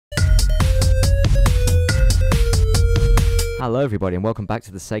Hello everybody and welcome back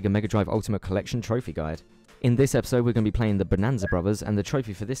to the Sega Megadrive Ultimate Collection Trophy Guide. In this episode we're going to be playing the Bonanza Brothers, and the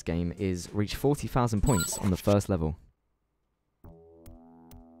trophy for this game is reach 40,000 points on the first level.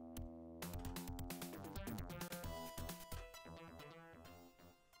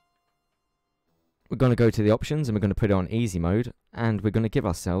 We're going to go to the options and we're going to put it on easy mode, and we're going to give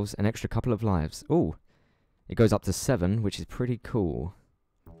ourselves an extra couple of lives. Ooh, it goes up to 7, which is pretty cool.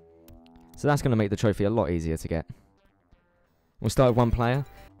 So that's going to make the trophy a lot easier to get. We'll start with one player.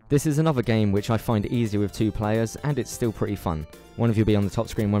 This is another game which I find easier with 2 players, and it's still pretty fun. One of you be on the top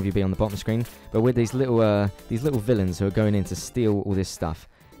screen, one of you be on the bottom screen, but with these little villains who are going in to steal all this stuff,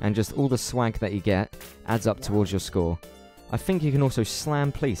 and just all the swag that you get adds up towards your score. I think you can also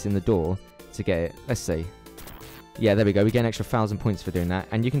slam police in the door to get it. Let's see. Yeah, there we go. We get an extra 1,000 points for doing that,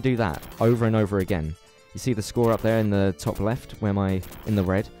 and you can do that over and over again. You see the score up there in the top left, where in the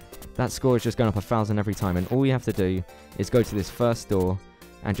red? That score is just going up 1,000 every time, and all you have to do is go to this first door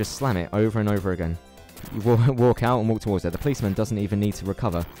and just slam it over and over again. You walk out and walk towards it. The policeman doesn't even need to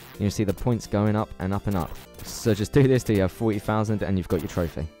recover. You see the points going up and up and up. So just do this till you have 40,000 and you've got your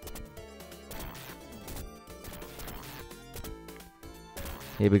trophy.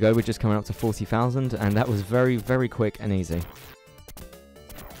 Here we go, we're just coming up to 40,000, and that was very, very quick and easy.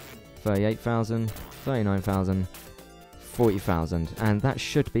 38,000, 39,000, 40,000, and that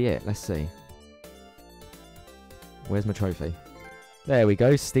should be it. Let's see. Where's my trophy? There we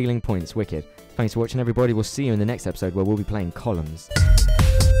go, stealing points, wicked. Thanks for watching everybody, we'll see you in the next episode where we'll be playing Columns.